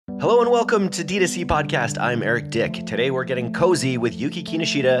Hello and welcome to D2C Podcast. I'm Eric Dick. Today we're getting cozy with Yuki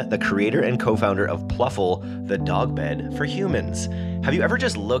Kinoshita, the creator and co-founder of Pluffle, the dog bed for humans. Have you ever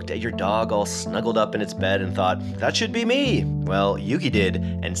just looked at your dog all snuggled up in its bed and thought, that should be me? Well, Yuki did,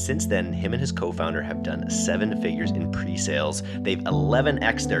 and since then, him and his co-founder have done 7 figures in pre-sales. They've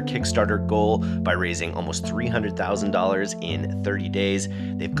 11x'd their Kickstarter goal by raising almost $300,000 in 30 days.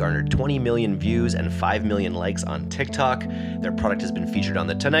 They've garnered 20 million views and 5 million likes on TikTok. Their product has been featured on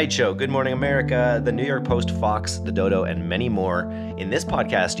The Tonight Show, Good Morning America, The New York Post, Fox, The Dodo, and many more. In this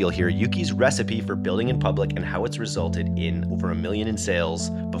podcast, you'll hear Yuki's recipe for building in public and how it's resulted in over $1 million in sales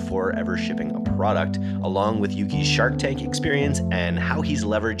before ever shipping a product, along with Yuki's Shark Tank experience and how he's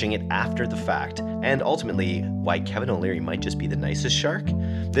leveraging it after the fact, and ultimately why Kevin O'Leary might just be the nicest shark.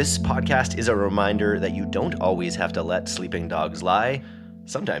 This podcast is a reminder that you don't always have to let sleeping dogs lie.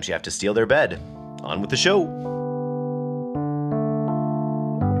 Sometimes you have to steal their bed. On with the show.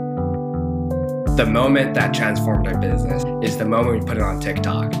 The moment that transformed our business is the moment we put it on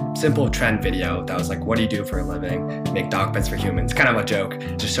TikTok. Simple trend video that was like, what do you do for a living? Make dog beds for humans. Kind of a joke.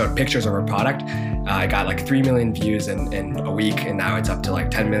 Just showed pictures of our product. I got like 3 million views in a week, and now it's up to like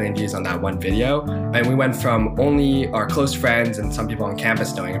 10 million views on that one video. And we went from only our close friends and some people on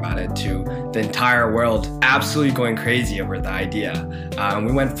campus knowing about it to the entire world absolutely going crazy over the idea.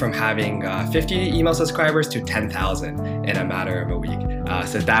 We went from having 50 email subscribers to 10,000 in a matter of a week.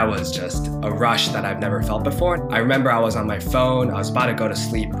 So that was just a rush that I've never felt before. I remember I was on my phone, I was about to go to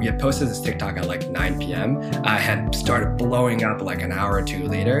sleep. We had posted this TikTok at like 9 p.m. I had started blowing up like an hour or two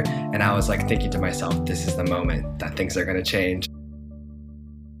later, and I was like thinking to myself, this is the moment that things are gonna change.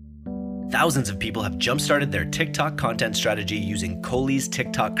 Thousands of people have jump-started their TikTok content strategy using Coley's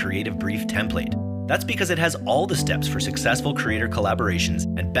TikTok Creative Brief template. That's because it has all the steps for successful creator collaborations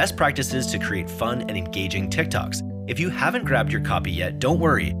and best practices to create fun and engaging TikToks. If you haven't grabbed your copy yet, don't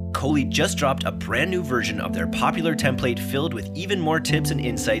worry. Coley just dropped a brand new version of their popular template filled with even more tips and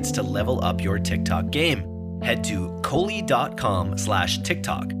insights to level up your TikTok game. Head to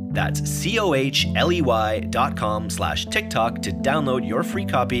coley.com/TikTok. That's COHLEY.com/TikTok to download your free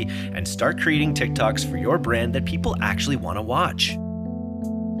copy and start creating TikToks for your brand that people actually want to watch.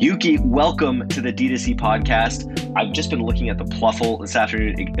 Yuki, welcome to the D2C podcast. I've just been looking at the Pluffle this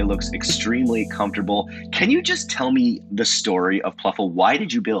afternoon. It looks extremely comfortable. Can you just tell me the story of Pluffle? Why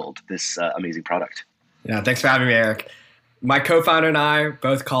did you build this amazing product? Yeah, thanks for having me, Eric. My co-founder and I,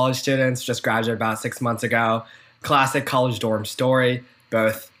 both college students, just graduated about 6 months ago. Classic college dorm story.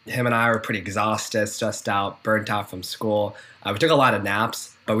 Both him and I were pretty exhausted, stressed out, burnt out from school. We took a lot of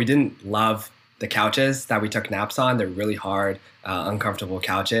naps, but we didn't love the couches that we took naps on. They're really hard, uncomfortable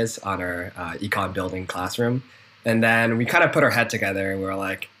couches on our econ building classroom. And then we kind of put our head together and we were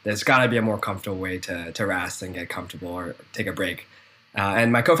like, there's got to be a more comfortable way to rest and get comfortable or take a break.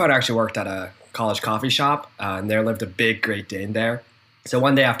 And my co-founder actually worked at a college coffee shop, and there lived a big Great Dane there. So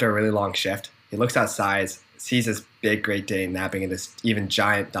one day after a really long shift, he looks outside, sees this big Great Dane napping in this even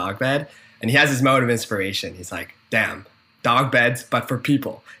giant dog bed, and he has this moment of inspiration. He's like, damn, dog beds, but for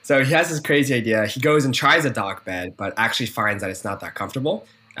people. So he has this crazy idea. He goes and tries a dog bed, but actually finds that it's not that comfortable.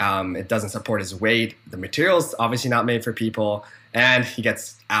 It doesn't support his weight. The material's obviously not made for people, and he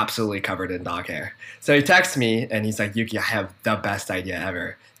gets absolutely covered in dog hair. So he texts me, and he's like, Yuki, I have the best idea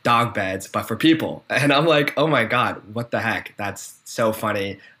ever. Dog beds, but for people. And I'm like, oh my God, what the heck? That's so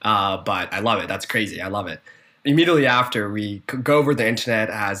funny, but I love it. That's crazy. I love it. Immediately after, we go over the internet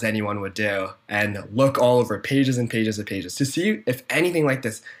as anyone would do and look all over pages and pages and pages to see if anything like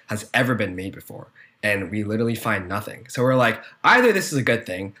this has ever been made before. And we literally find nothing. So we're like, either this is a good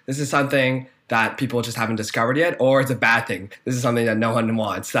thing, this is something that people just haven't discovered yet, or it's a bad thing. This is something that no one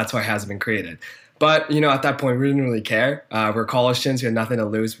wants. That's why it hasn't been created. But, at that point, we didn't really care. We're college students. We had nothing to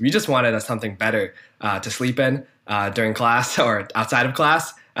lose. We just wanted something better to sleep in during class or outside of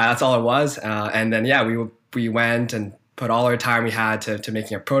class. That's all it was. And then, we went and put all our time we had to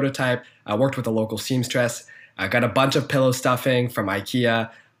making a prototype. Worked with a local seamstress. Got a bunch of pillow stuffing from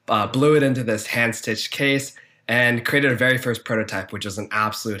IKEA. Blew it into this hand-stitched case and created a very first prototype, which was an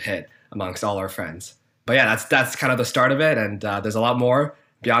absolute hit amongst all our friends. But yeah, that's kind of the start of it. And there's a lot more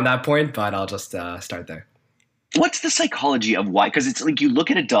beyond that point, but I'll just start there. What's the psychology of why? Because it's like you look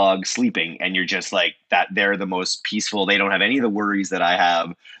at a dog sleeping and you're just like that. They're the most peaceful. They don't have any of the worries that I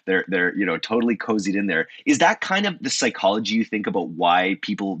have. They're totally cozied in there. Is that kind of the psychology you think about why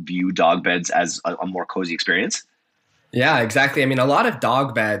people view dog beds as a more cozy experience? Yeah, exactly. I mean, a lot of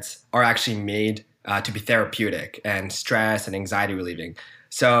dog beds are actually made to be therapeutic and stress and anxiety relieving.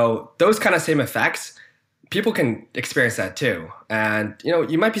 So those kind of same effects, people can experience that too. And,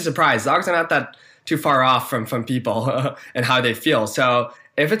 you might be surprised. Dogs are not that too far off from people and how they feel. So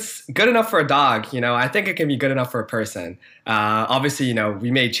If it's good enough for a dog, I think it can be good enough for a person. Obviously, we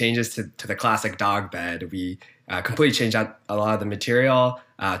made changes to the classic dog bed. We completely changed out a lot of the material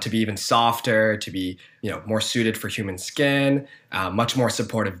to be even softer, to be more suited for human skin, much more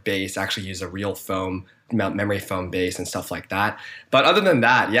supportive base. Actually, use a real foam, memory foam base and stuff like that. But other than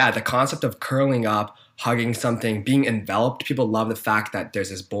that, yeah, the concept of curling up, hugging something, being enveloped. People love the fact that there's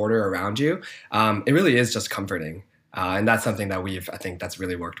this border around you. It really is just comforting. And that's something that I think that's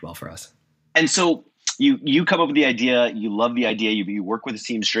really worked well for us. And so you come up with the idea, you love the idea, you work with a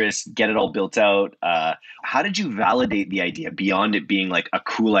seamstress, get it all built out. How did you validate the idea beyond it being like a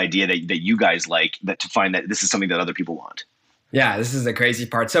cool idea that you guys like, that to find that this is something that other people want? Yeah, this is the crazy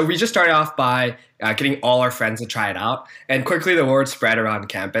part. So we just started off by getting all our friends to try it out. And quickly the word spread around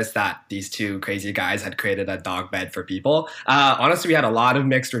campus that these two crazy guys had created a dog bed for people. Honestly, we had a lot of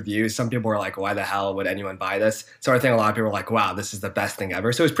mixed reviews. Some people were like, why the hell would anyone buy this? So I think a lot of people were like, wow, this is the best thing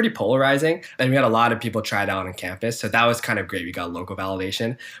ever. So it was pretty polarizing. And we had a lot of people try it out on campus. So that was kind of great. We got local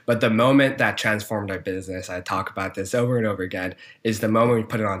validation. But the moment that transformed our business, I talk about this over and over again, is the moment we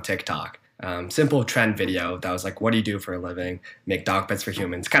put it on TikTok. Simple trend video that was like, what do you do for a living? Make dog beds for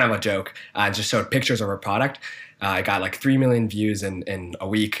humans. Kind of a joke. Just showed pictures of our product. I got like 3 million views in a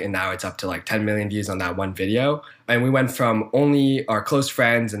week, and now it's up to like 10 million views on that one video. And we went from only our close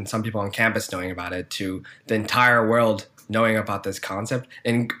friends and some people on campus knowing about it to the entire world knowing about this concept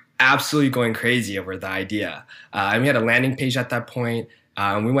and absolutely going crazy over the idea. And we had a landing page at that point.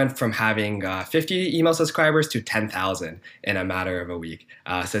 We went from having 50 email subscribers to 10,000 in a matter of a week.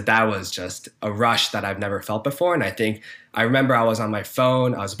 So that was just a rush that I've never felt before. And I remember I was on my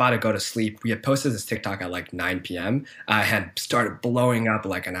phone. I was about to go to sleep. We had posted this TikTok at like 9 p.m. I had started blowing up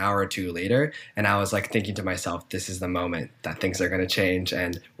like an hour or two later. And I was like thinking to myself, this is the moment that things are going to change.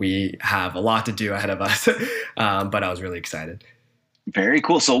 And we have a lot to do ahead of us. But I was really excited. Very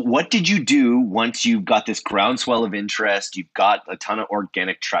cool. So what did you do once you got this groundswell of interest? You've got a ton of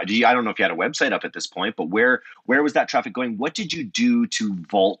organic traffic. I don't know if you had a website up at this point, but where was that traffic going? What did you do to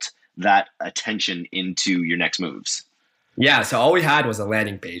vault that attention into your next moves? Yeah, so all we had was a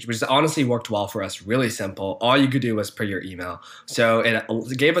landing page, which honestly worked well for us. Really simple. All you could do was put your email. So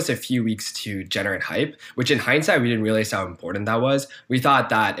it gave us a few weeks to generate hype, which in hindsight, we didn't realize how important that was. We thought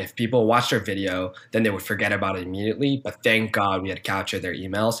that if people watched our video, then they would forget about it immediately. But thank God we had captured their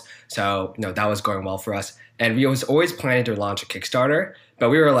emails. So that was going well for us. And we was always planning to launch a Kickstarter, but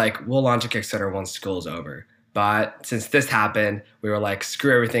we were like, we'll launch a Kickstarter once school's over. But since this happened, we were like,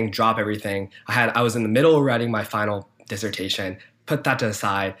 screw everything, drop everything. I was in the middle of writing my final dissertation, put that to the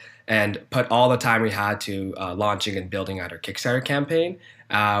side, and put all the time we had to launching and building out our Kickstarter campaign,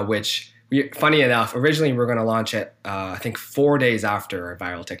 which, funny enough, originally we were going to launch it, I think 4 days after our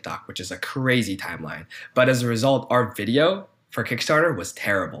viral TikTok, which is a crazy timeline. But as a result, our video for Kickstarter was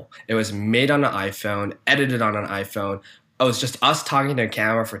terrible. It was made on an iPhone, edited on an iPhone. It was just us talking to a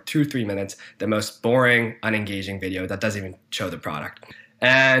camera for 2-3 minutes, the most boring, unengaging video that doesn't even show the product.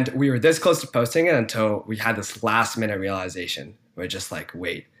 And we were this close to posting it until we had this last minute realization. We're just like,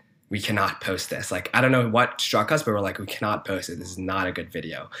 wait, we cannot post this. Like, I don't know what struck us, but we're like, we cannot post it. This is not a good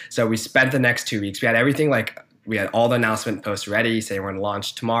video. So we spent the next 2 weeks. We had everything, like we had all the announcement posts ready, saying we're going to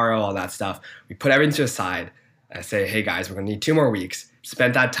launch tomorrow, all that stuff. We put everything to the side. I say, hey guys, we're going to need 2 more weeks.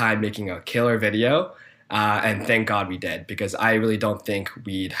 Spent that time making a killer video. And thank God we did, because I really don't think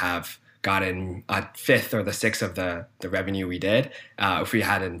we'd have gotten a fifth or the sixth of the revenue we did if we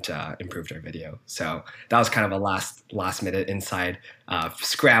hadn't improved our video. So that was kind of a last minute inside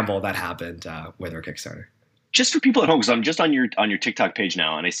scramble that happened with our Kickstarter. Just for people at home, because I'm just on your TikTok page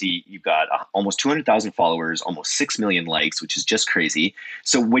now, and I see you've got almost 200,000 followers, almost 6 million likes, which is just crazy.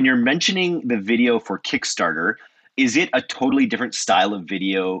 So when you're mentioning the video for Kickstarter, is it a totally different style of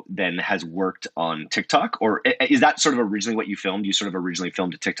video than has worked on TikTok? Or is that sort of originally what you filmed? You sort of originally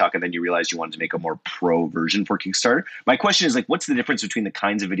filmed a TikTok and then you realized you wanted to make a more pro version for Kickstarter? My question is, like, what's the difference between the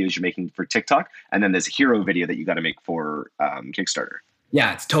kinds of videos you're making for TikTok and then this hero video that you got to make for Kickstarter?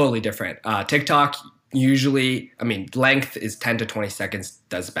 Yeah, it's totally different. TikTok usually, length is 10 to 20 seconds,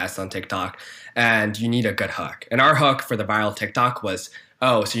 does best on TikTok, and you need a good hook. And our hook for the viral TikTok was,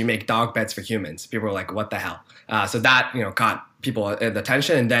 oh, so you make dog beds for humans. People were like, what the hell? So that, caught people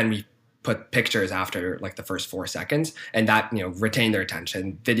attention. And then we put pictures after like the first 4 seconds, and that, retained their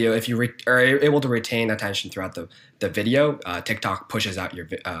attention. Video, if you are able to retain attention throughout the video, TikTok pushes out your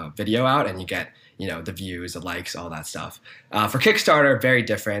video out and you get, the views, the likes, all that stuff. For Kickstarter, very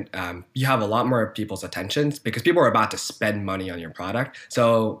different. You have a lot more people's attention because people are about to spend money on your product.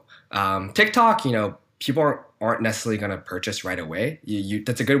 So TikTok, people aren't aren't necessarily going to purchase right away.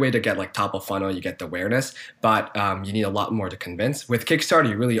 That's a good way to get like top of funnel. You get the awareness, but you need a lot more to convince. With Kickstarter,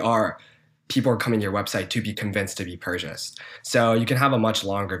 you really are. People are coming to your website to be convinced to be purchased. So you can have a much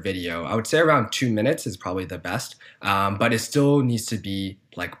longer video. I would say around 2 minutes is probably the best, but it still needs to be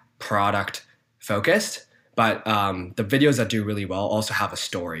like product focused. But the videos that do really well also have a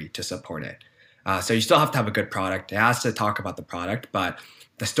story to support it. So you still have to have a good product. It has to talk about the product, but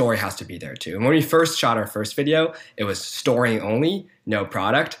the story has to be there too. And when we first shot our first video, it was story only, no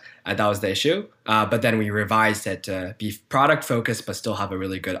product. That was the issue. But then we revised it to be product focused, but still have a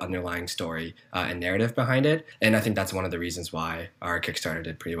really good underlying story and narrative behind it. And I think that's one of the reasons why our Kickstarter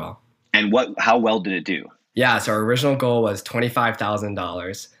did pretty well. And how well did it do? Yeah, so our original goal was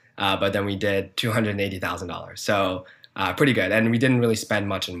 $25,000, but then we did $280,000. So pretty good. And we didn't really spend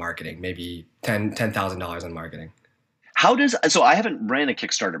much in marketing, maybe $10,000 on marketing. So I haven't ran a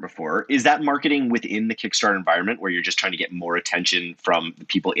Kickstarter before. Is that marketing within the Kickstarter environment where you're just trying to get more attention from the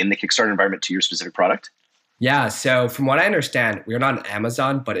people in the Kickstarter environment to your specific product? Yeah. So from what I understand, we're not on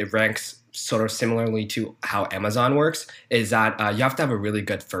Amazon, but it ranks sort of similarly to how Amazon works, is that you have to have a really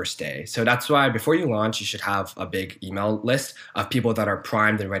good first day. So that's why before you launch, you should have a big email list of people that are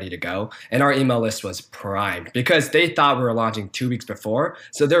primed and ready to go. And our email list was primed because they thought we were launching 2 weeks before.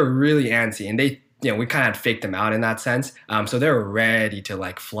 So they're really antsy, and we kind of faked them out in that sense. So they were ready to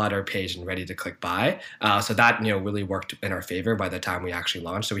like flood our page and ready to click buy. So that, really worked in our favor by the time we actually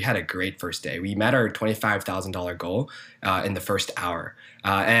launched. So we had a great first day. We met our $25,000 goal in the first hour.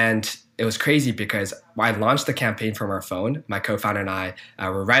 And it was crazy because I launched the campaign from our phone. My co-founder and I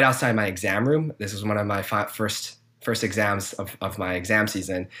were right outside my exam room. This was one of my first exams of my exam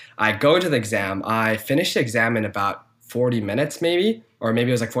season. I go into the exam. I finished the exam in about 40 minutes maybe, or maybe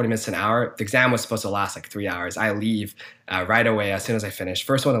it was like 40 minutes to an hour. The exam was supposed to last like 3 hours. I leave right away as soon as I finish.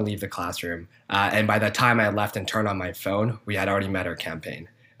 First one to leave the classroom. And by the time I left and turned on my phone, we had already met our campaign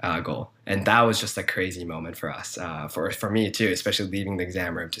goal. And that was just a crazy moment for us, for me too, especially leaving the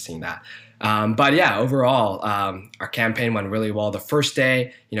exam room to seeing that. But yeah, overall, our campaign went really well. The first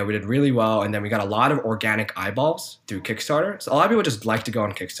day, we did really well. And then we got a lot of organic eyeballs through Kickstarter. So a lot of people just like to go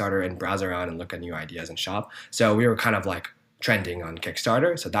on Kickstarter and browse around and look at new ideas and shop. So we were kind of like trending on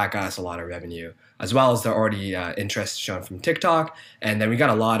Kickstarter. So that got us a lot of revenue, as well as the already interest shown from TikTok. And then we got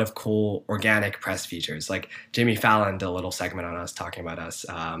a lot of cool organic press features. Like Jimmy Fallon did a little segment on us, talking about us.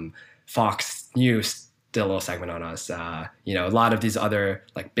 Fox News did a little segment on us. A lot of these other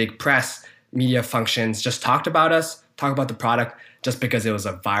like big press media functions just talked about us, talk about the product, just because it was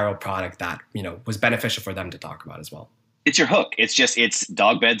a viral product that, was beneficial for them to talk about as well. It's your hook. It's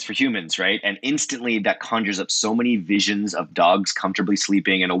dog beds for humans, right? And instantly that conjures up so many visions of dogs comfortably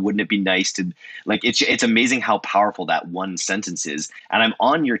sleeping. And wouldn't it be nice to it's amazing how powerful that one sentence is. And I'm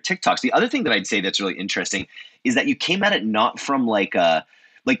on your TikToks. The other thing that I'd say that's really interesting is that you came at it not from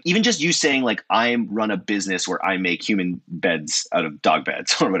even just you saying like, I run a business where I make human beds out of dog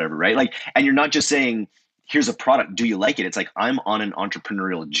beds or whatever, right? Like, and you're not just saying, here's a product, do you like it? It's like, I'm on an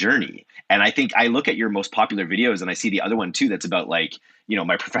entrepreneurial journey. And I think I look at your most popular videos and I see the other one too that's about like,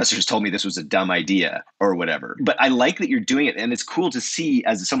 my professors told me this was a dumb idea or whatever. But I like that you're doing it. And it's cool to see,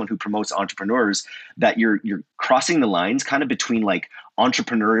 as someone who promotes entrepreneurs, that you're crossing the lines kind of between like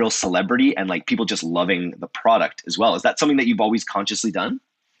entrepreneurial celebrity and like people just loving the product as well. Is that something that you've always consciously done?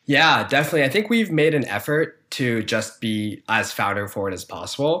 Yeah, definitely. I think we've made an effort to just be as founder forward as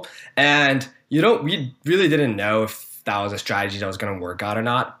possible. And we really didn't know if that was a strategy that was going to work out or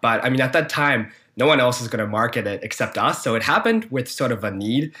not. But I mean, at that time, no one else is going to market it except us. So it happened with sort of a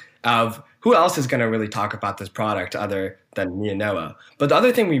need of who else is going to really talk about this product other than me and Noah. But the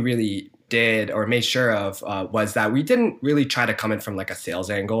other thing we really did or made sure of was that we didn't really try to come in from like a sales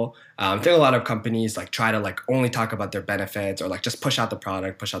angle. I think a lot of companies like try to like only talk about their benefits or like just push out the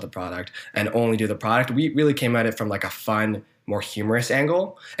product and only do the product. We really came at it from like a fun, more humorous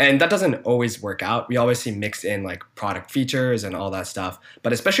angle. And that doesn't always work out. We obviously mix in like product features and all that stuff.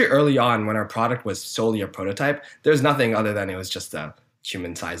 But especially early on when our product was solely a prototype, there's nothing other than it was just a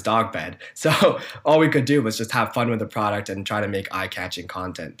human-sized dog bed. So all we could do was just have fun with the product and try to make eye-catching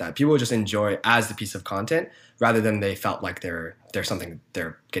content that people would just enjoy as the piece of content rather than they felt like they're something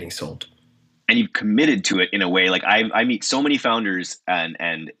they're getting sold. And you've committed to it in a way. Like I meet so many founders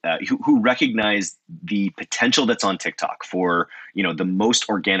and who recognize the potential that's on TikTok for the most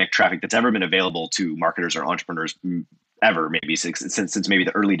organic traffic that's ever been available to marketers or entrepreneurs ever, maybe since maybe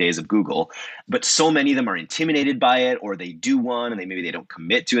the early days of Google. But so many of them are intimidated by it, or they do one and maybe they don't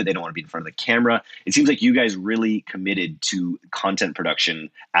commit to it. They don't want to be in front of the camera. It seems like you guys really committed to content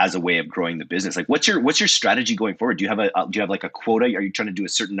production as a way of growing the business. Like what's your strategy going forward? Do you have like a quota? Are you trying to do a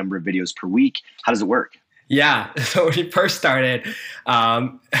certain number of videos per week? How does it work? Yeah, so when we first started,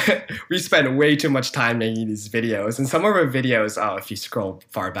 um, we spent way too much time making these videos. And some of our videos, oh, if you scroll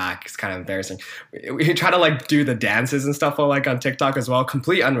far back, it's kind of embarrassing. We try to like do the dances and stuff like on TikTok as well,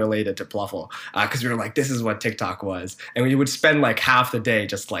 completely unrelated to Pluffle, because we were like, this is what TikTok was. And we would spend like half the day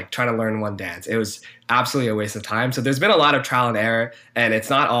just like trying to learn one dance. It was absolutely a waste of time. So there's been a lot of trial and error, and it's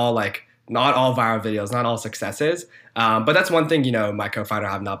not all viral videos, not all successes. But that's one thing, my co-founder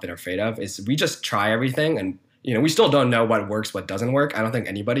have not been afraid of is we just try everything, and, we still don't know what works, what doesn't work. I don't think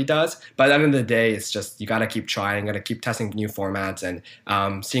anybody does. But at the end of the day, it's just, you got to keep trying, got to keep testing new formats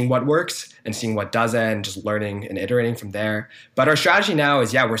and seeing what works and seeing what doesn't, and just learning and iterating from there. But our strategy now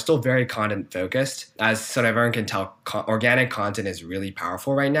is, we're still very content focused. As sort of everyone can tell, organic content is really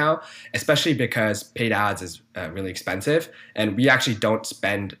powerful right now, especially because paid ads is really expensive. And we actually don't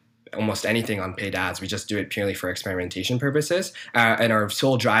spend almost anything on paid ads. We just do it purely for experimentation purposes. And our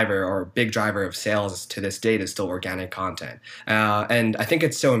sole driver or big driver of sales to this date is still organic content. And I think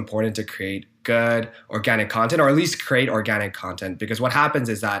it's so important to create good organic content, or at least create organic content, because what happens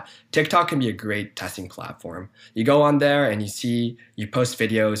is that TikTok can be a great testing platform. You go on there and you post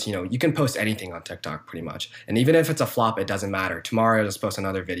videos, you can post anything on TikTok pretty much. And even if it's a flop, it doesn't matter. Tomorrow you'll just post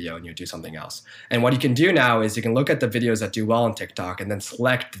another video and you do something else. And what you can do now is you can look at the videos that do well on TikTok and then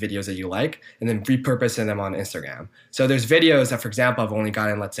select the videos that you like and then repurpose them on Instagram. So there's videos that, for example, have only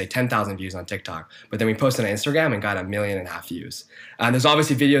gotten, let's say, 10,000 views on TikTok, but then we post on Instagram and got 1.5 million views. And there's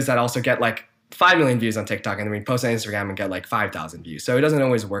obviously videos that also get like 5 million views on TikTok, and then we post on Instagram and get like 5,000 views. So it doesn't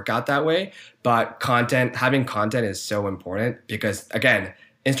always work out that way, but having content is so important because, again,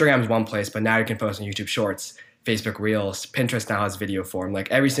 Instagram is one place, but now you can post on YouTube Shorts, Facebook Reels, Pinterest now has video form.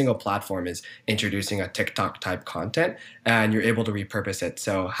 Like every single platform is introducing a TikTok type content, and you're able to repurpose it.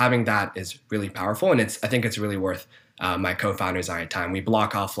 So having that is really powerful, and I think it's really worth my co-founders and I time. We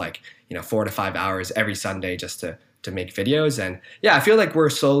block off 4 to 5 hours every Sunday just to make videos. And I feel like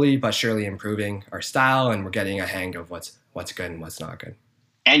we're slowly but surely improving our style, and we're getting a hang of what's good and what's not good.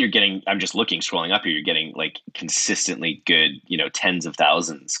 And you're getting, I'm just scrolling up here, you're getting like consistently good, tens of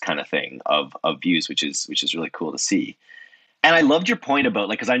thousands kind of thing of views, which is really cool to see. And I loved your point about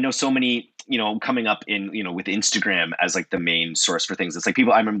because I know so many, coming up in, with Instagram as like the main source for things. It's like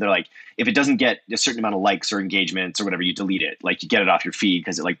people, I remember they're like, if it doesn't get a certain amount of likes or engagements or whatever, you delete it. Like you get it off your feed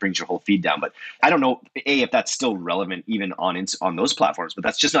because it like brings your whole feed down. But I don't know, if that's still relevant even on those platforms, but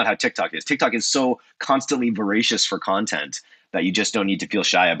that's just not how TikTok is. TikTok is so constantly voracious for content that you just don't need to feel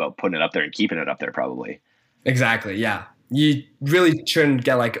shy about putting it up there and keeping it up there probably. Exactly. Yeah. You really shouldn't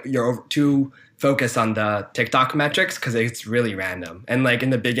get you're too focused on the TikTok metrics because it's really random. And like in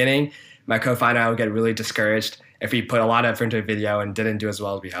the beginning, my co-founder and I would get really discouraged if we put a lot of effort into a video and didn't do as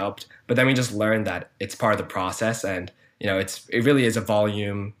well as we hoped. But then we just learned that it's part of the process, and it really is a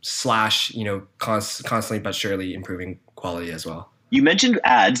volume / constantly but surely improving quality as well. You mentioned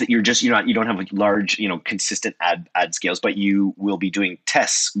ads that you don't have like large, consistent ad scales, but you will be doing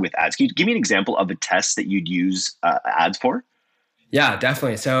tests with ads. Can you give me an example of a test that you'd use ads for? Yeah,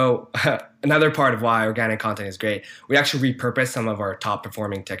 definitely. So another part of why organic content is great, we actually repurpose some of our top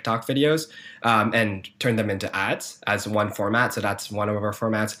performing TikTok videos and turn them into ads as one format. So that's one of our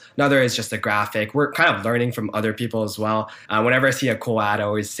formats. Another is just a graphic. We're kind of learning from other people as well. Whenever I see a cool ad, I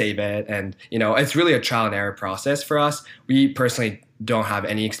always save it. And, it's really a trial and error process for us. We personally don't have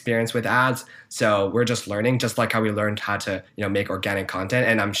any experience with ads. So we're just learning, just like how we learned how to, make organic content.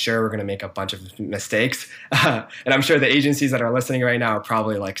 And I'm sure we're going to make a bunch of mistakes. And I'm sure the agencies that are listening right now are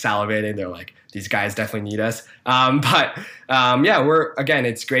probably like salivating. They're like, these guys definitely need us. It's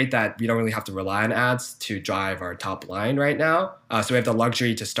great that we don't really have to rely on ads to drive our top line right now. So we have the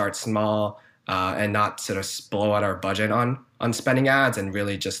luxury to start small and not sort of blow out our budget on spending ads, and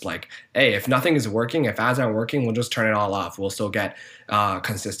really just like, hey, if nothing is working, if ads aren't working, we'll just turn it all off. We'll still get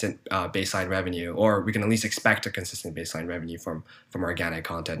consistent baseline revenue, or we can at least expect a consistent baseline revenue from organic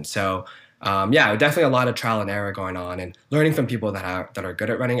content. So definitely a lot of trial and error going on, and learning from people that are good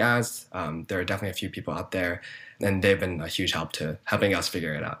at running ads. There are definitely a few people out there, and they've been a huge help to helping us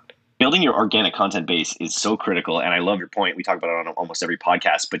figure it out. Building your organic content base is so critical, and I love your point. We talk about it on almost every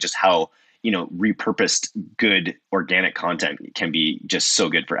podcast, but just how repurposed good organic content can be just so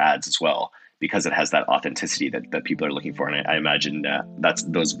good for ads as well, because it has that authenticity that people are looking for. And I imagine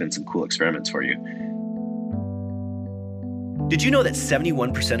those have been some cool experiments for you. Did you know that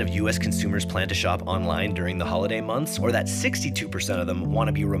 71% of US consumers plan to shop online during the holiday months, or that 62% of them want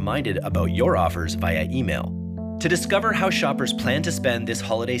to be reminded about your offers via email? To discover how shoppers plan to spend this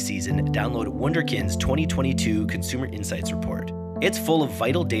holiday season, download Wunderkin's 2022 Consumer Insights Report. It's full of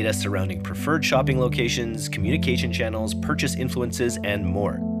vital data surrounding preferred shopping locations, communication channels, purchase influences, and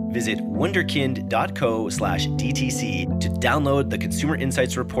more. Visit wunderkind.co/DTC to download the Consumer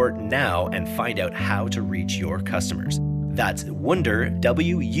Insights Report now and find out how to reach your customers. That's Wunder,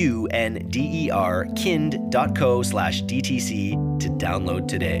 WUNDER, kind.co/DTC to download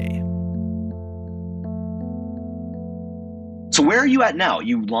today. So where are you at now?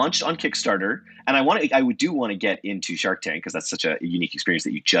 You launched on Kickstarter, and I do want to get into Shark Tank because that's such a unique experience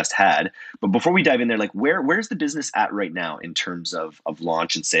that you just had. But before we dive in there, like where's the business at right now in terms of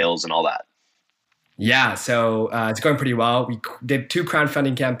launch and sales and all that? Yeah, so it's going pretty well. We did 2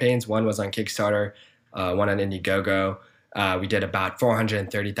 crowdfunding campaigns. One was on Kickstarter, one on Indiegogo. We did about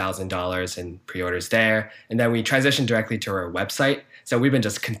 $430,000 in pre-orders there. And then we transitioned directly to our website. So we've been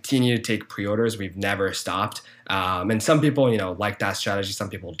just continue to take pre-orders. We've never stopped. And some people, like that strategy. Some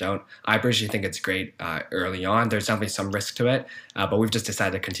people don't. I personally think it's great early on. There's definitely some risk to it, but we've just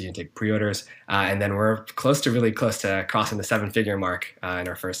decided to continue to take pre-orders. And then we're really close to crossing the 7-figure mark in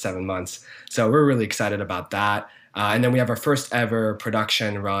our first 7 months. So we're really excited about that. And then we have our first ever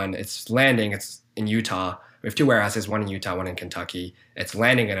production run. It's landing. It's in Utah. We have 2 warehouses, one in Utah, one in Kentucky. It's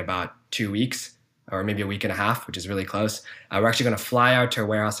landing in about 2 weeks or maybe a week and a half, which is really close. We're actually going to fly out to a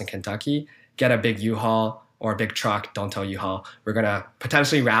warehouse in Kentucky, get a big U-Haul or a big truck. Don't tell U-Haul. We're going to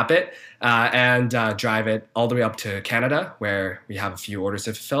potentially wrap it and drive it all the way up to Canada, where we have a few orders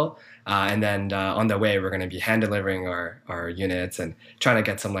to fulfill. And then on the way, we're going to be hand delivering our units and trying to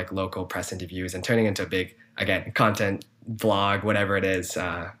get some like local press interviews and turning into a big, again, content vlog, whatever it is,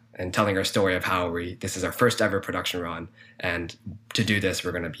 and telling our story of how this is our first ever production run. And to do this,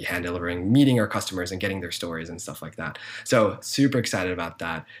 we're going to be hand delivering, meeting our customers and getting their stories and stuff like that. So super excited about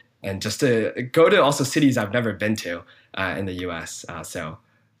that. And just to go to also cities I've never been to in the US.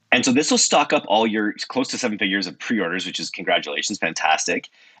 And so this will stock up all your close to 7 figures of pre-orders, which is congratulations, fantastic.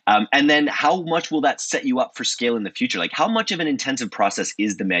 And then how much will that set you up for scale in the future? Like how much of an intensive process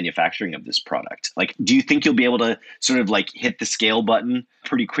is the manufacturing of this product? Like, do you think you'll be able to sort of like hit the scale button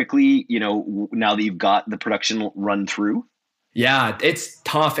pretty quickly, now that you've got the production run through? Yeah, it's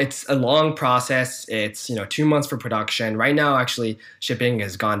tough. It's a long process. It's 2 months for production. Right now, actually, shipping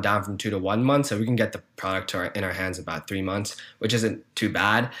has gone down from 2 to 1 month, so we can get the product in our hands about 3 months, which isn't too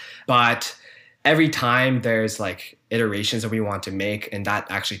bad. But every time there's like iterations that we want to make, and that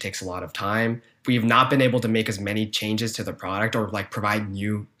actually takes a lot of time. We've not been able to make as many changes to the product or like provide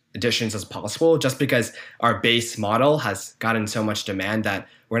new additions as possible, just because our base model has gotten so much demand that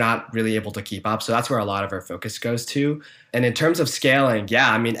we're not really able to keep up. So that's where a lot of our focus goes to. And in terms of scaling,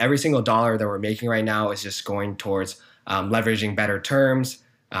 yeah, I mean, every single dollar that we're making right now is just going towards leveraging better terms,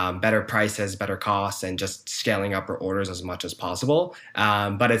 better prices, better costs, and just scaling up our orders as much as possible.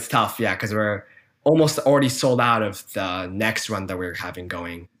 But it's tough, yeah, because we're almost already sold out of the next run that we're having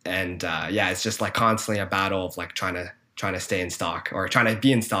going. And yeah, it's just like constantly a battle of like trying to stay in stock or trying to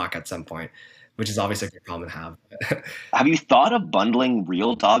be in stock at some point, which is obviously a good problem to have. Have you thought of bundling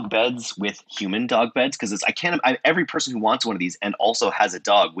real dog beds with human dog beds? Because every person who wants one of these and also has a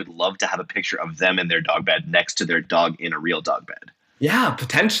dog would love to have a picture of them in their dog bed next to their dog in a real dog bed. Yeah,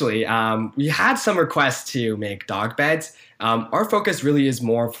 potentially. We had some requests to make dog beds. Our focus really is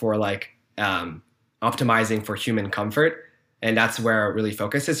more for like optimizing for human comfort, and that's where it really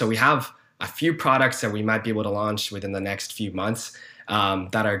focuses. So we have a few products that we might be able to launch within the next few months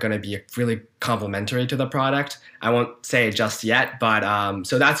that are going to be really complementary to the product. I won't say just yet, but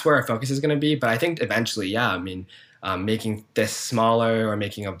so that's where our focus is going to be. But I think eventually, yeah, I mean, making this smaller or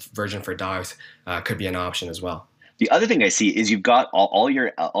making a version for dogs could be an option as well. The other thing I see is you've got all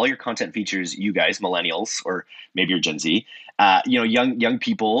your content features, you guys, millennials, or maybe you're Gen Z, young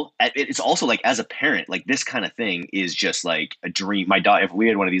people. It's also like as a parent, like this kind of thing is just like a dream. My daughter, if we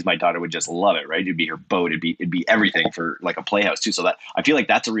had one of these, my daughter would just love it, right? It'd be her boat. It'd be everything for like a playhouse too. So that I feel like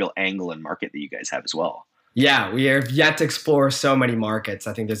that's a real angle and market that you guys have as well. Yeah, we have yet to explore so many markets.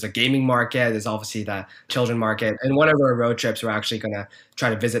 I think there's a gaming market. There's obviously the children market. And one of our road trips, we're actually going to try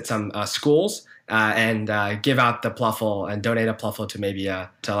to visit some schools and give out the Pluffle and donate a Pluffle to maybe to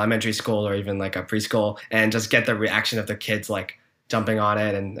elementary school or even like a preschool and just get the reaction of the kids like jumping on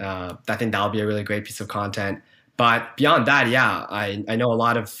it. And I think that'll be a really great piece of content. But beyond that, yeah, I know a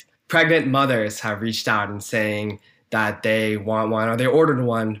lot of pregnant mothers have reached out and saying that they want one or they ordered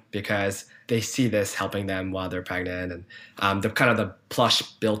one because they see this helping them while they're pregnant, and the kind of the plush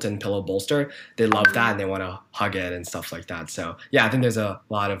built-in pillow bolster, they love that and they want to hug it and stuff like that. So yeah, I think there's a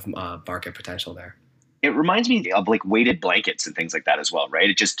lot of market potential there. It reminds me of like weighted blankets and things like that as well, right?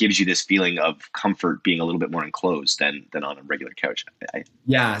 It just gives you this feeling of comfort being a little bit more enclosed than on a regular couch.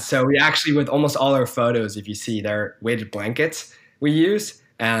 Yeah, so we actually, with almost all our photos, if you see, they're weighted blankets we use.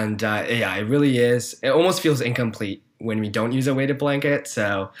 And yeah, it really is. It almost feels incomplete when we don't use a weighted blanket.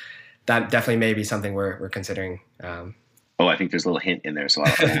 So that definitely may be something we're considering. Oh, I think there's a little hint in there, so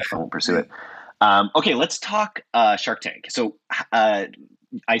I won't pursue it. Okay, let's talk Shark Tank. So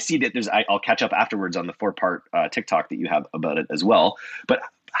I see that I'll catch up afterwards on the 4-part TikTok that you have about it as well. But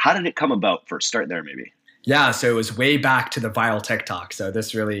how did it come about first? Start there, maybe. Yeah, so it was way back to the viral TikTok. So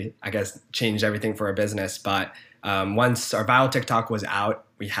this really, I guess, changed everything for our business. But once our viral TikTok was out,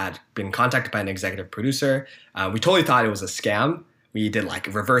 we had been contacted by an executive producer. We totally thought it was a scam. We did like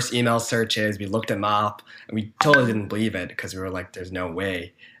reverse email searches. We looked him up, and we totally didn't believe it because we were like, "There's no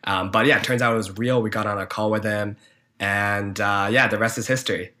way." But yeah, it turns out it was real. We got on a call with him, and yeah, the rest is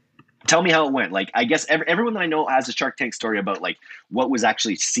history. Tell me how it went. Like, I guess everyone that I know has a Shark Tank story about like what was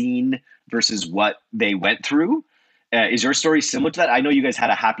actually seen versus what they went through. Is your story similar to that? I know you guys had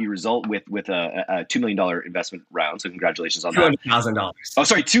a happy result with a $2 million investment round, so congratulations on that. $200,000. Oh,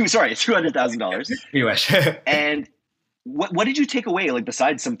 sorry, $200,000. We wish. And what did you take away, like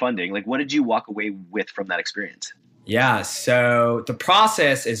besides some funding? Like, what did you walk away with from that experience? Yeah, so the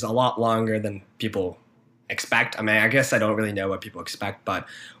process is a lot longer than people expect. I mean, I guess I don't really know what people expect, but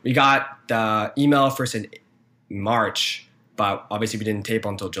we got the email first in March, but obviously we didn't tape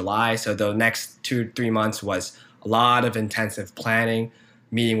until July. So the next 2-3 months was a lot of intensive planning,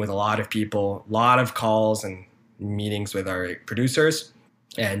 meeting with a lot of people, a lot of calls and meetings with our producers,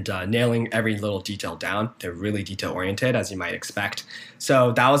 and nailing every little detail down. They're really detail oriented, as you might expect.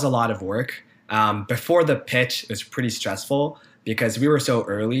 So that was a lot of work. Before the pitch, it was pretty stressful because we were so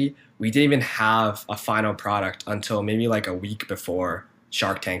early. We didn't even have a final product until maybe like a week before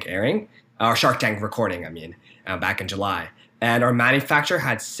Shark Tank airing, or Shark Tank recording, I mean, back in July. And our manufacturer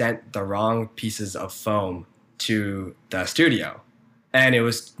had sent the wrong pieces of foam to the studio. And it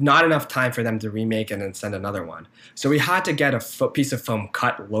was not enough time for them to remake and then send another one. So we had to get a piece of foam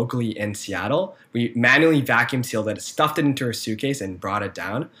cut locally in Seattle. We manually vacuum sealed it, stuffed it into a suitcase, and brought it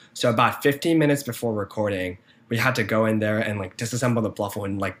down. So about 15 minutes before recording, we had to go in there and like disassemble the pluffle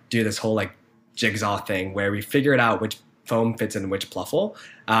and like do this whole like jigsaw thing where we figured out which foam fits in which pluffle.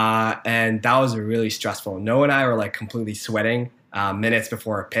 And that was really stressful. Noah and I were like completely sweating minutes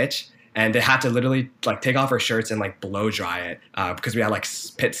before our pitch. And they had to literally like take off our shirts and like blow dry it because we had like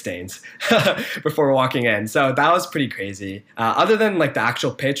pit stains before walking in. So that was pretty crazy. Other than like the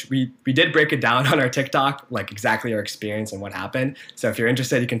actual pitch, we did break it down on our TikTok, like exactly our experience and what happened. So if you're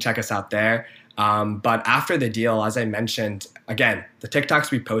interested, you can check us out there. But after the deal, as I mentioned, again, the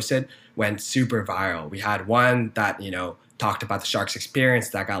TikToks we posted went super viral. We had one that, talked about the Sharks experience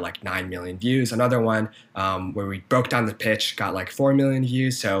that got like 9 million views. Another one where we broke down the pitch got like 4 million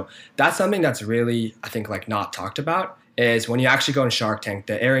views. So that's something that's really, I think, like not talked about is when you actually go on Shark Tank,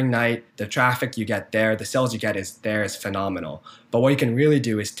 the airing night, the traffic you get there, the sales you get is phenomenal. But what you can really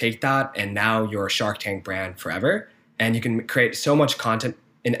do is take that and now you're a Shark Tank brand forever. And you can create so much content.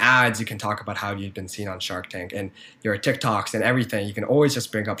 In ads, you can talk about how you've been seen on Shark Tank and your TikToks and everything. You can always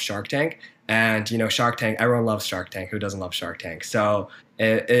just bring up Shark Tank. And, Shark Tank, everyone loves Shark Tank. Who doesn't love Shark Tank? So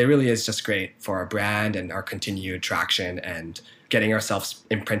it really is just great for our brand and our continued traction and getting ourselves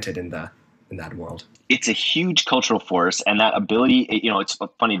imprinted in that world. It's a huge cultural force, and that ability, it's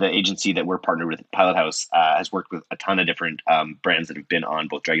funny, the agency that we're partnered with, Pilot House, has worked with a ton of different brands that have been on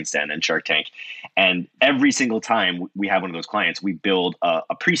both Dragon's Den and Shark Tank. And every single time we have one of those clients, we build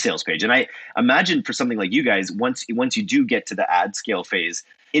a pre-sales page. And I imagine for something like you guys, once you do get to the ad scale phase,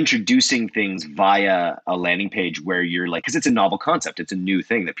 introducing things via a landing page where you're like, because it's a novel concept, it's a new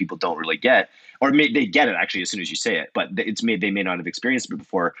thing that people don't really get, or they get it actually as soon as you say it, but they may not have experienced it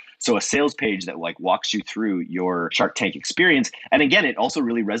before. So a sales page that like walks you through your Shark Tank experience. And again, it also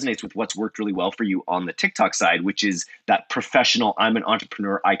really resonates with what's worked really well for you on the TikTok side, which is that professional, I'm an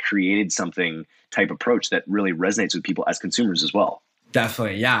entrepreneur, I created something type approach that really resonates with people as consumers as well.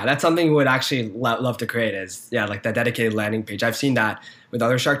 Definitely. Yeah. That's something we would actually love to create is, like that dedicated landing page. I've seen that with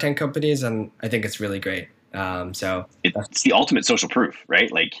other Shark Tank companies, and I think it's really great. So it's the ultimate social proof,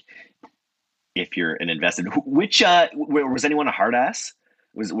 right? Like if you're an invested, which, was anyone a hard ass?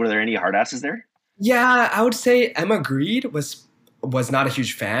 Were there any hard asses there? Yeah, I would say Emma Greed was not a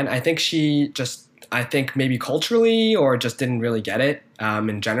huge fan. I think maybe culturally or just didn't really get it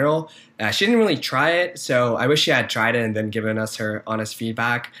in general. She didn't really try it, so I wish she had tried it and then given us her honest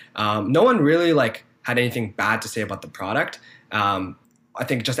feedback. No one really had anything bad to say about the product. I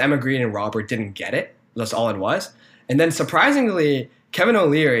think just Emma Green and Robert didn't get it. That's all it was. And then surprisingly, Kevin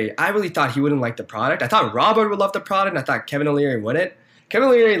O'Leary, I really thought he wouldn't like the product. I thought Robert would love the product, and I thought Kevin O'Leary wouldn't. Kevin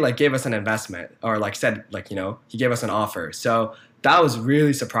O'Leary gave us an investment, or said he gave us an offer. So that was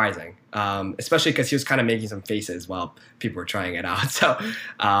really surprising. especially because he was kind of making some faces while people were trying it out. So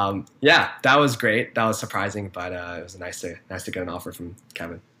yeah, that was great. That was surprising, but it was nice to get an offer from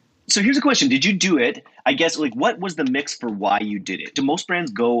Kevin. So here's a question. Did you do it? I guess, like, what was the mix for why you did it? Do most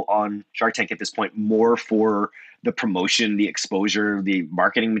brands go on Shark Tank at this point more for the promotion, the exposure, the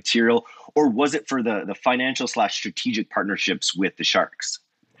marketing material, or was it for the financial / strategic partnerships with the sharks?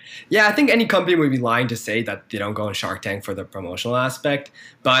 Yeah, I think any company would be lying to say that they don't go on Shark Tank for the promotional aspect.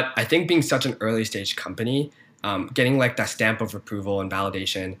 But I think being such an early stage company, getting like that stamp of approval and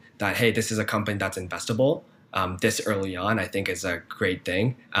validation that, hey, this is a company that's investable this early on, I think is a great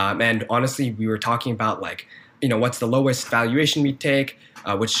thing. And honestly, we were talking about like, what's the lowest valuation we take?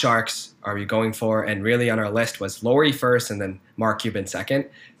 Which sharks are we going for? And really on our list was Lori first and then Mark Cuban second.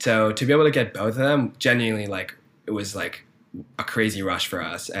 So to be able to get both of them, genuinely, like, it was like a crazy rush for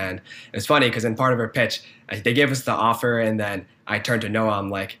us. And it's funny because in part of our pitch, they gave us the offer and then I turned to Noam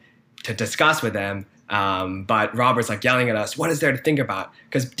like to discuss with them. But Robert's like yelling at us, what is there to think about?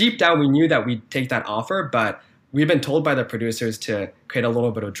 Because deep down we knew that we'd take that offer, but we've been told by the producers to create a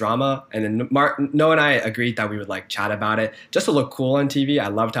little bit of drama. And then Noah and I agreed that we would like chat about it just to look cool on TV. I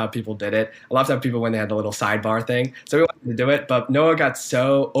loved how people did it. I loved how people when they had the little sidebar thing. So we wanted to do it, but Noah got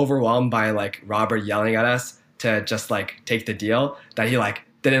so overwhelmed by like Robert yelling at us to just like take the deal that he like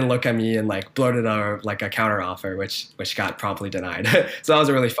didn't look at me and like blurted out like a counter offer, which got promptly denied. So that was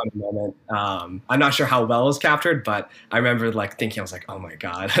a really funny moment. I'm not sure how well it was captured, but I remember like thinking, I was like, oh my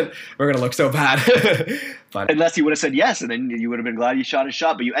God, we're going to look so bad. But unless you would have said yes, and then you would have been glad you shot a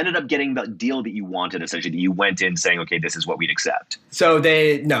shot, but you ended up getting the deal that you wanted, essentially. You went in saying, okay, this is what we'd accept. So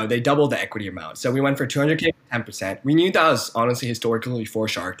they doubled the equity amount. So we went for 200K, 10%. We knew that was honestly historically for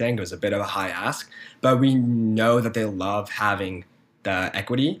Shark Tank, it was a bit of a high ask, but we know that they love having the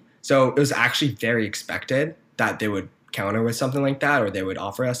equity. So it was actually very expected that they would counter with something like that, or they would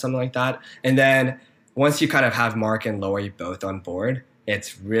offer us something like that. And then once you kind of have Mark and Lori both on board,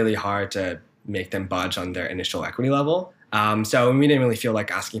 it's really hard to make them budge on their initial equity level. So we didn't really feel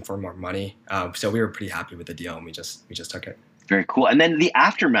like asking for more money. So we were pretty happy with the deal and we just took it. Very cool. And then the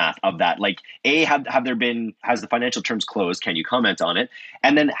aftermath of that, like, has the financial terms closed? Can you comment on it?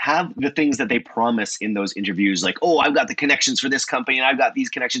 And then have the things that they promise in those interviews, like, oh, I've got the connections for this company and I've got these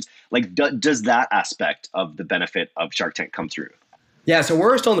connections. Like, does that aspect of the benefit of Shark Tank come through? Yeah, so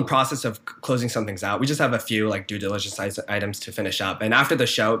we're still in the process of closing some things out. We just have a few like due diligence items to finish up. And after the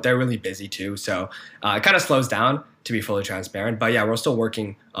show, they're really busy too. So it kind of slows down, to be fully transparent. But yeah, we're still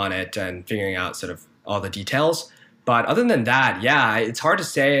working on it and figuring out sort of all the details. But other than that, yeah, it's hard to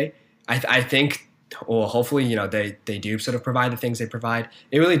say. I think, well, hopefully, they do sort of provide the things they provide.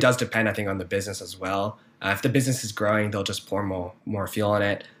 It really does depend, I think, on the business as well. If the business is growing, they'll just pour more fuel on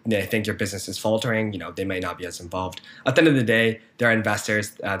it. And they think your business is faltering, they may not be as involved. At the end of the day, they're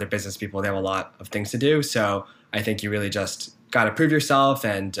investors, they're business people. They have a lot of things to do. So I think you really just got to prove yourself.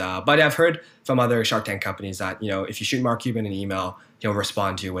 And but I've heard from other Shark Tank companies that, if you shoot Mark Cuban an email, he'll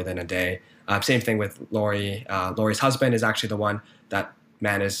respond to you within a day. Same thing with Lori. Lori's husband is actually the one that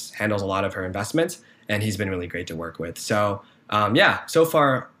handles a lot of her investments, and he's been really great to work with. So yeah, so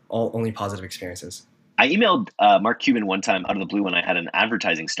far, only positive experiences. I emailed Mark Cuban one time out of the blue when I had an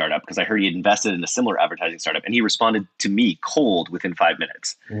advertising startup because I heard he had invested in a similar advertising startup, and he responded to me cold within 5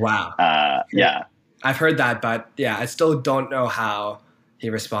 minutes. Wow. Yeah. I've heard that, but yeah, I still don't know how he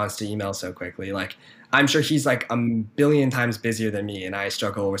responds to emails so quickly. Like, I'm sure he's like a billion times busier than me, and I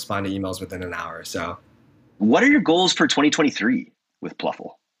struggle to respond to emails within an hour. So, what are your goals for 2023 with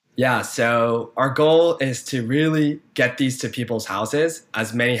Pluffle? Yeah, so our goal is to really get these to people's houses,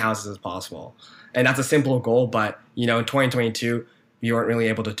 as many houses as possible. And that's a simple goal, but in 2022, we weren't really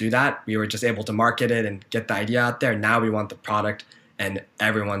able to do that. We were just able to market it and get the idea out there. Now we want the product in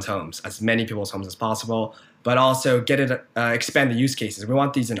everyone's homes, as many people's homes as possible, but also expand the use cases. We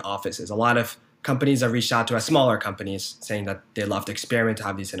want these in offices. A lot of companies have reached out to us, smaller companies, saying that they'd love to experiment to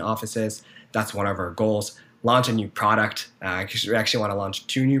have these in offices. That's one of our goals. Launch a new product. We actually want to launch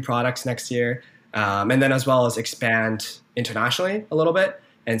 2 new products next year. And then as well as expand internationally a little bit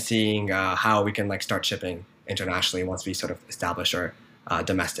and seeing how we can start shipping internationally once we sort of establish our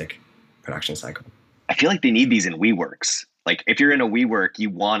domestic production cycle. I feel like they need these in WeWorks. Like, if you're in a WeWork, you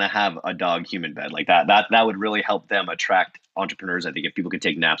want to have a dog human bed like that. That would really help them attract entrepreneurs, I think, if people could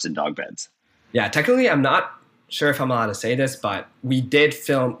take naps in dog beds. Yeah, technically, I'm not sure if I'm allowed to say this, but we did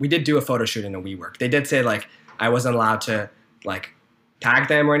do a photo shoot in a WeWork. They did say I wasn't allowed to tag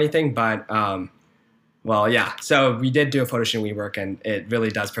them or anything, but well, yeah. So we did do a photo shoot in WeWork, and it really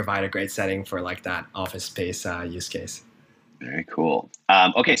does provide a great setting for that office space use case. Very cool.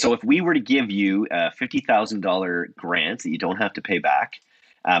 Okay, so if we were to give you a $50,000 grant that you don't have to pay back,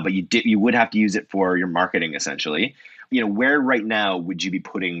 but you would have to use it for your marketing essentially. Where right now would you be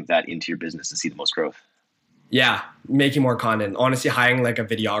putting that into your business to see the most growth? Yeah, making more content. Honestly, hiring like a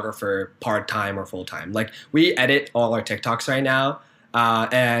videographer part-time or full-time. Like we edit all our TikToks right now,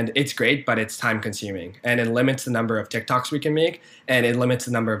 and it's great, but it's time consuming. And it limits the number of TikToks we can make, and it limits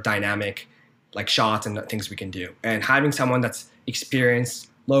the number of dynamic like shots and things we can do. And having someone that's experienced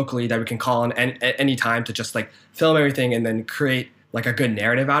locally that we can call on any time to just like film everything and then create like a good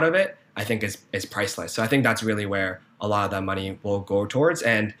narrative out of it, I think is priceless. So I think that's really where a lot of that money will go towards.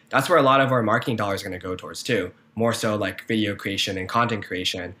 And that's where a lot of our marketing dollars are going to go towards too. More so like video creation and content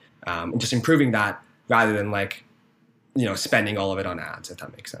creation, and just improving that rather than like, spending all of it on ads, if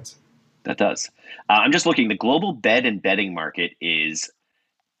that makes sense. That does. I'm just looking, the global bed and bedding market is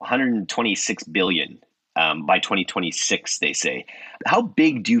 126 billion by 2026, they say. How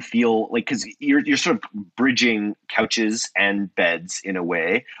big do you feel like, because you're sort of bridging couches and beds in a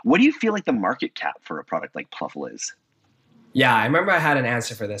way. What do you feel like the market cap for a product like Pluffle is? Yeah, I remember I had an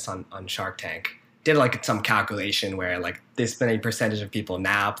answer for this on Shark Tank. Did like some calculation where like this many percentage of people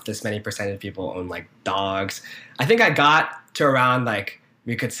nap, this many percentage of people own like dogs. I think I got to around like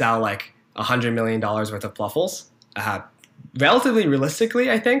we could sell like $100 million worth of Pluffles, relatively realistically,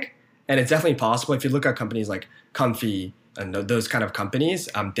 I think. And it's definitely possible if you look at companies like Comfy and those kind of companies.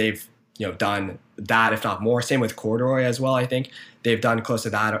 They've done that, if not more. Same with Corduroy as well. I think they've done close to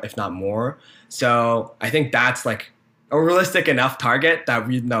that, if not more. So I think that's like a realistic enough target that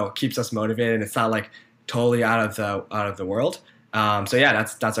we know keeps us motivated, and it's not like totally out of the world. So yeah,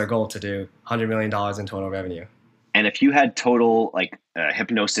 that's our goal, to do $100 million in total revenue. And if you had total like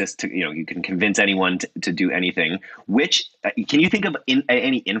hypnosis to, you can convince anyone to do anything, can you think of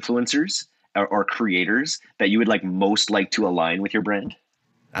any influencers or creators that you would most like to align with your brand?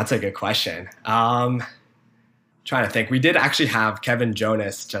 That's a good question. Trying to think. We did actually have Kevin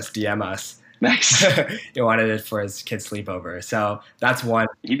Jonas just DM us. Nice. He wanted it for his kid's sleepover. So that's one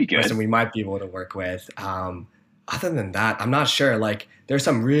He'd be good. person we might be able to work with. Other than that, I'm not sure. Like there's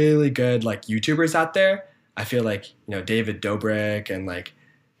some really good like YouTubers out there. I feel like, David Dobrik and like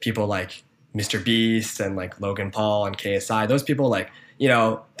people like Mr. Beast and like Logan Paul and KSI, those people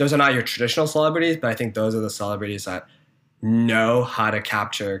those are not your traditional celebrities, but I think those are the celebrities that know how to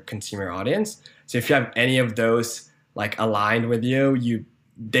capture consumer audience. So if you have any of those like aligned with you,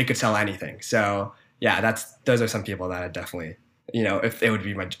 they could sell anything. So yeah, those are some people that I definitely, if it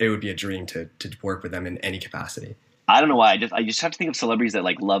would be a dream to work with them in any capacity. I don't know why. I just have to think of celebrities that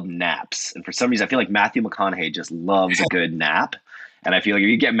love naps. And for some reason, I feel like Matthew McConaughey just loves a good nap. And I feel like if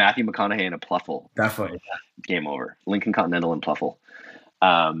you get Matthew McConaughey in a Pluffle, definitely game over. Lincoln Continental and Pluffle.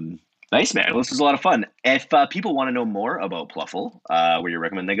 Nice, man. This was a lot of fun. If people want to know more about Pluffle, where do you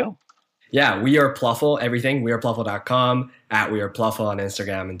recommend they go? Yeah, We Are Pluffle, everything. WeArePluffle.com, at We Are Pluffle on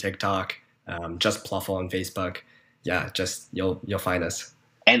Instagram and TikTok, just Pluffle on Facebook. Yeah, just you'll find us.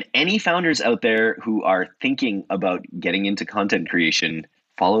 And any founders out there who are thinking about getting into content creation,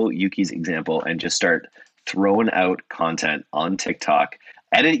 follow Yuki's example and just start throwing out content on TikTok.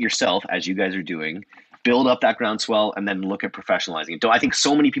 Edit it yourself, as you guys are doing. Build up that groundswell and then look at professionalizing it. I think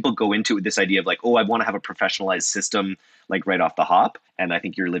so many people go into this idea of I want to have a professionalized system right off the hop. And I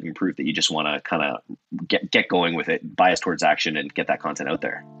think you're living proof that you just want to kind of get going with it, bias towards action, and get that content out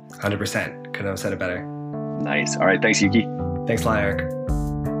there. 100%. Couldn't have said it better. Nice. All right. Thanks, Yuki. Thanks a lot, Eric.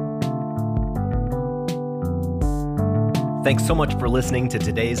 Thanks so much for listening to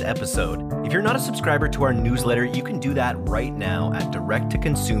today's episode. If you're not a subscriber to our newsletter, you can do that right now at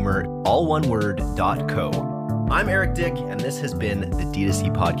directtoconsumer.co. I'm Eric Dick, and this has been the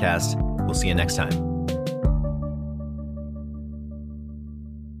D2C Podcast. We'll see you next time.